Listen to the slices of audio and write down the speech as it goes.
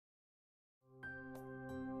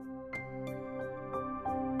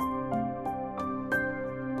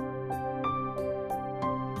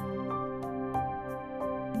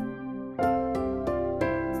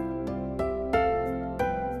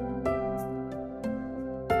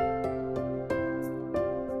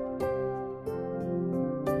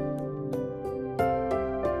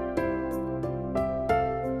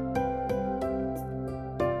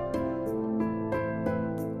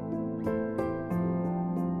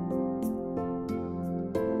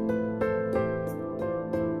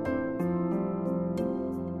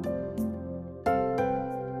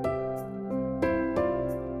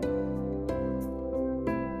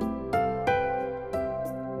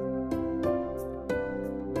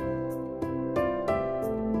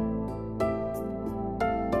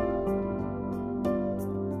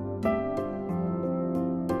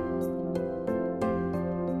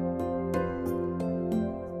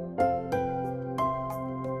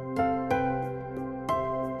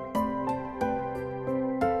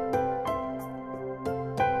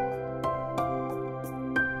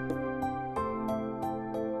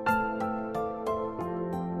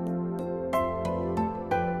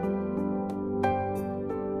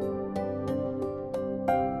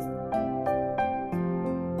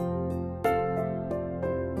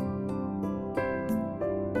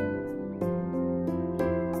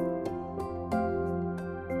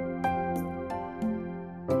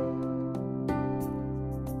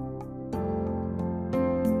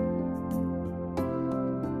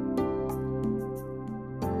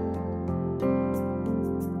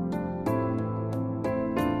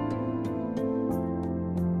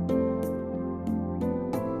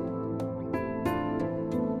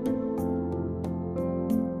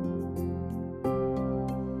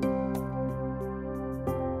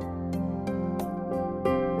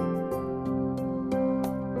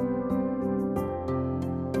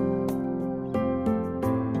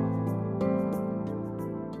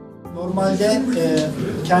Normalde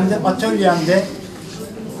kendi atölyemde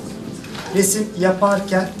resim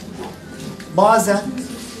yaparken bazen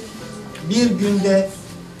bir günde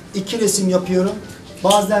 2 resim yapıyorum,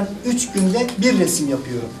 bazen 3 günde 1 resim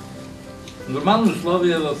yapıyorum. Нормално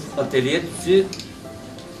условие в ателието си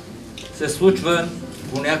се случва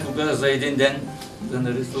понякога за един ден да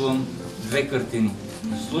нарисувам 2 картини.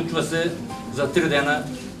 Случва се за 3 дена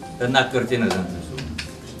една картина да нарисувам.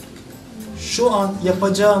 Şu an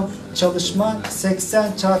yapacağım çalışma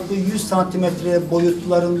 80 çarpı 100 santimetre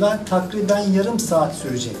boyutlarında takriben yarım saat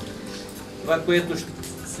sürecek. Това, което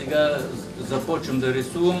сега започвам да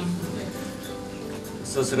рисувам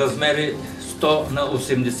с размери 100 на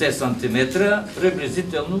 80 см,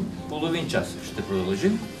 приблизително половин час ще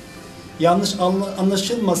продължим. Yanlış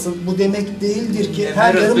anlaşılmasın, bu demek değildir ki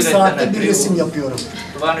her yarım saatte bir resim yapıyorum.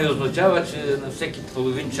 Това не означава, че на всеки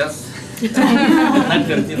половин час една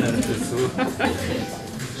картина рисувам.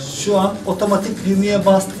 Şu an otomatik düğmeye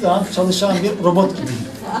bastığı an çalışan bir robot gibiyim.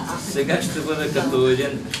 Сега ще бъда като един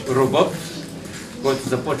робот, който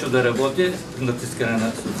започва да работи при натискане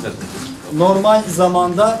на съответното. Normal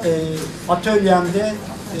zamanda atölyemde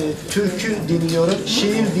türkü dinliyorum,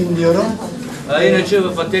 şiir dinliyorum. А иначе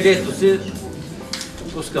в ателието си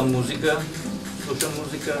пускам музика, слушам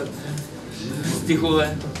музика, стихове,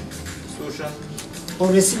 слушам.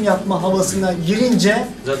 O resim yapma havasına girince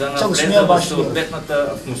За да çalışmaya навлеза в başlıyorum. съответната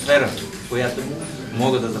атмосфера, в която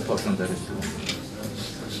мога да започна да рисувам.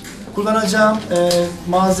 Kullanacağım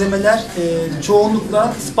malzemeler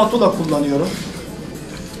çoğunlukla spatula kullanıyorum.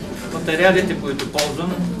 Материалите, които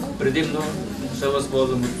ползвам, предимно се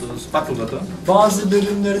възползвам от спатулата. Bazı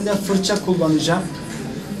bölümlerinde fırça kullanacağım.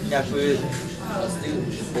 Някои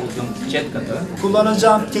ще ползвам четката.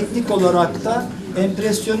 Kullanacağım teknik olarak da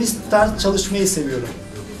empresyonist tarz çalışmayı seviyorum.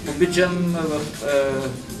 Обичам в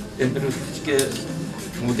емпирионистическия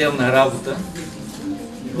модел на работа.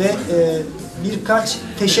 Ve birkaç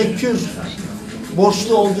teşekkür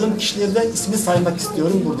borçlu olduğum kişilerden ismi saymak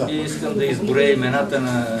istiyorum burada. И искам да изборя имената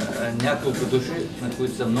на няколко души, на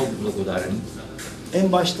които съм много благодарен.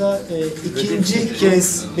 En başta ikinci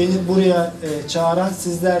kez beni buraya çağıran,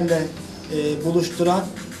 sizlerle buluşturan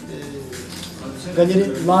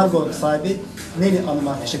galeri Largo sahibi Neli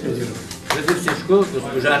Hanım'a teşekkür ediyorum. Преди всичко,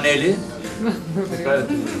 госпожа Нели,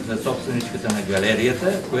 на собственичката на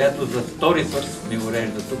галерията, която за втори път ми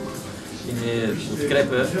урежда тук и ми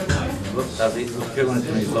подкрепя в тази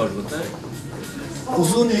откриването на изложбата.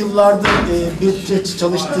 Uzun yıllardır birlikte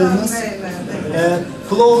çalıştığımız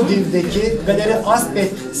Plovdiv'deki galeri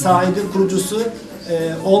Aspet sahibi, kurucusu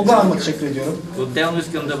Olga Hanım'a teşekkür ediyorum. Отделно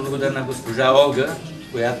искам да благодаря на госпожа Олга,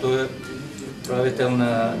 която е управител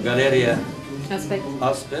на галерия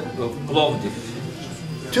Аспет в Пловдив.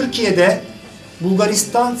 Türkiye'de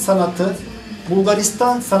Bulgaristan sanatı,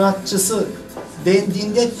 Bulgaristan sanatçısı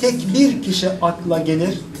dendiğinde tek bir kişi akla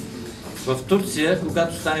gelir. В Турция,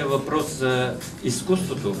 когато стане въпрос за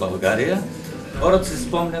изкуството в България, хората се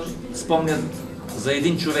спомнят за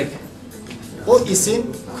един човек. O isim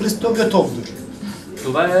Hristo Götov'dur.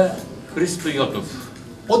 Това е Христо Йотов.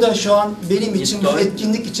 O da şu an benim için, bu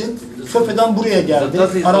etkinlik için Sofya'dan buraya За geldi,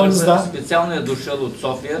 тази изложба aramızda. специално е дошъл от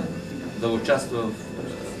София да участва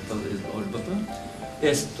в тази изложбата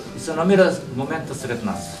и се намира в момента сред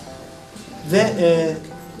нас. Ve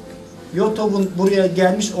Yotov'un buraya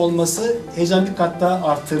gelmiş olması heyecan bir kat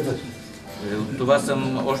daha arttırdı. От това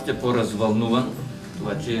съм още по-развълнуван,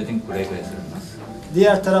 това, че един колега е сред нас.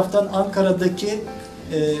 Diğer taraftan Ankara'daki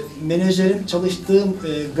menajerim, çalıştığım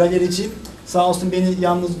galerici sağ olsun beni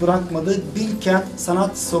yalnız bırakmadı. Bilkent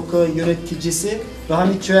Sanat Sokağı yöneticisi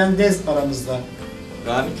Rahmi Çöendez aramızda.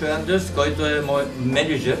 Рами Чояндес, който е мой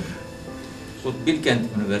менеджер от Билкент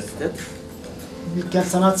университет. Bilkent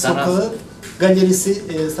Sanat Sokağı galerisi,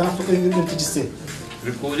 Sanat Sokağı yöneticisi.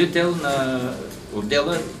 Ръководител на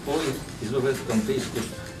отдела по изобретателните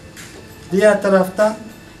изкуства. Diğer taraftan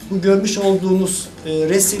bu görmüş olduğunuz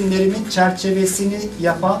resimlerimin çerçevesini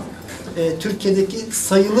yapan Türkiye'deki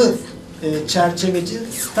sayılı çerçeveci,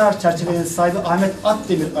 Star çerçevenin sahibi Ahmet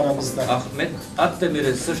Akdemir aramızda. Ахмет Аттемир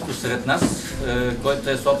е също сред нас, който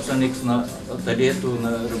е собственик на ателието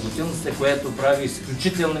на работилниците, което прави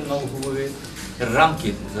изключително много хубави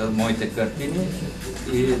рамки за моите картини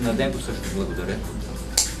и на него също благодаря.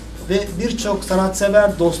 Ve birçok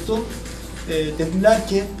sanatsever dostum dediler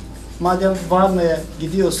ki madem Varna'ya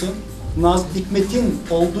gidiyorsun, Nazım Hikmet'in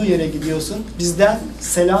olduğu yere gidiyorsun, bizden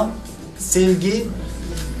selam, sevgi,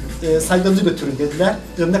 saygınızı götürün dediler,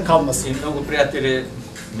 önünde kalmasın. И много приятели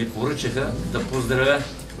ми поръчаха да поздравя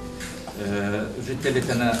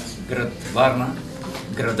жителите на град Варна,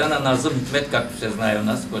 града на Назъм Хикмет, както се знае у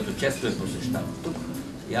нас, който често е посещаван тук.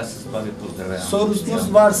 И аз с това ви поздравявам.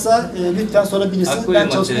 Sorunuz varsa lütfen sorabilirsiniz. Ако Ben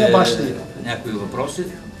çalışmaya имате başlayayım. някои въпроси,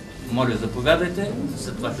 моля заповядайте,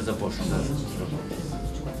 след това ще започна да работя.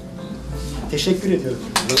 Teşekkür ediyorum.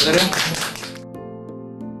 Благодаря.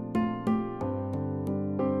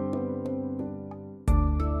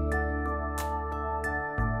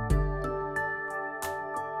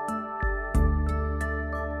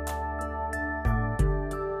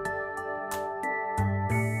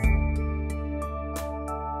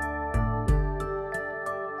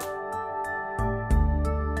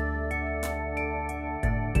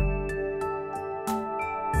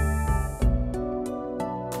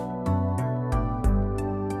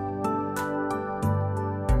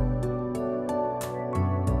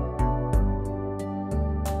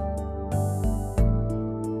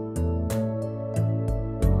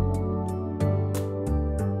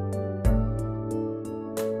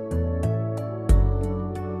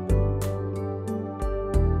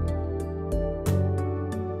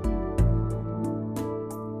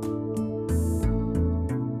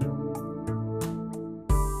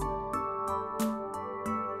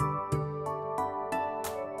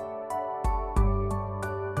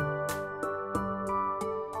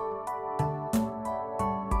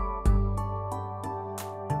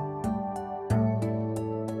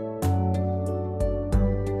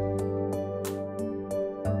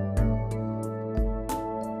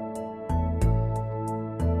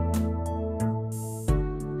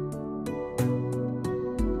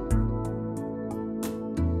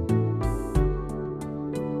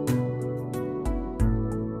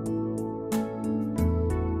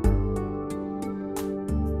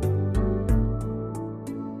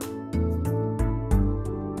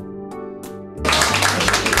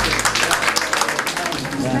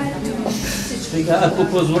 Ако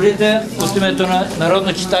позволите, от името на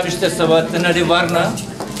Народно читалище Сабатинали Варна,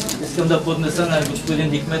 искам да поднеса на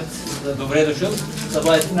господин Hikmet, добре дошъл.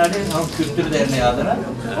 Сабатинали Kültür Derneği adına.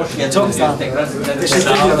 Hoş geldiniz. Çok sağ olun. Tekrar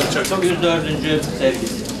Teşekkür ediyorum. 104.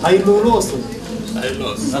 sergisi. Hayırlı uğurlu olsun.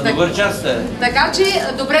 На добър час сте. Така че,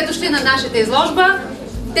 добре дошли на нашата изложба.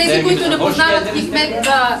 Тези, които не познават Hikmet,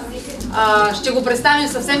 ще го представим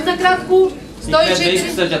съвсем накратко.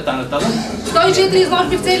 104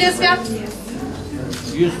 изложби в целия свят.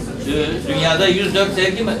 Dünyada 104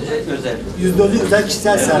 sergi mi özel? 104 özel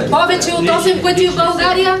kişisel sergi. Повече от 8 пъти в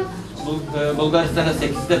България. Bulgaristan'a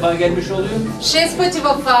 8 defa gelmiş oluyor. 6 пъти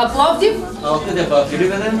в Пловдив. 6 defa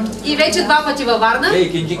Silivri'den. И вече 2 пъти във Варна. Ve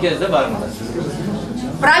ikinci kez de Varna'da.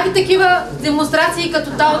 Прави такива демонстрации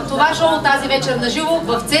като това шоу тази вечер на живо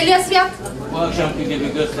в целия свят. Bu akşamki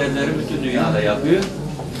gibi gösterileri bütün dünyada yapıyor.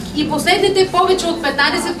 И последните повече от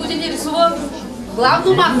 15 години рисува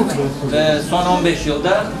главно макове. Ve son 15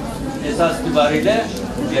 yılda esas itibariyle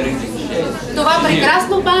gerekli şey. Това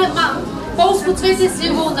прекрасно полско цвете,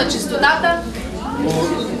 символ на чистотата.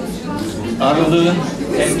 Arılığın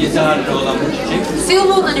temsilcisi halinde olan bu çiçek,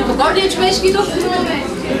 Символ на непокорния човешки дух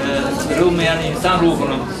kırılmayan insan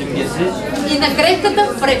ruhunun simgesi и на крехката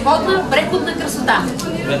преходна красота.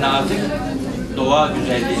 ve nazik doğa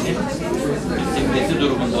güzelliğinin simgesi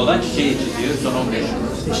durumunda olan çiçeği çiziyor son 15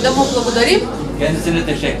 yıl. Да му благодарим, Kendisine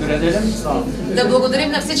teşekkür edelim. да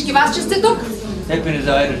благодарим на всички вас, че сте тук,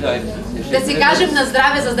 Hepinize ayrıca да teşekkür си ederim. кажем на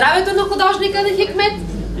здраве за здравето на художника на Hikmet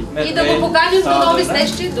и да го поканим до нови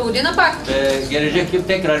срещи до година пак. Ve gelecek yıl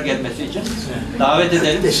tekrar gelmesi için davet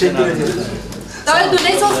edelim. Teşekkür ederim. Той е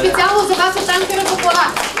донесъл специално за вас от Анкара поклона.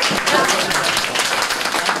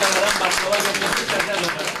 Ankara'dan baklava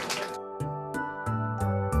getirdik.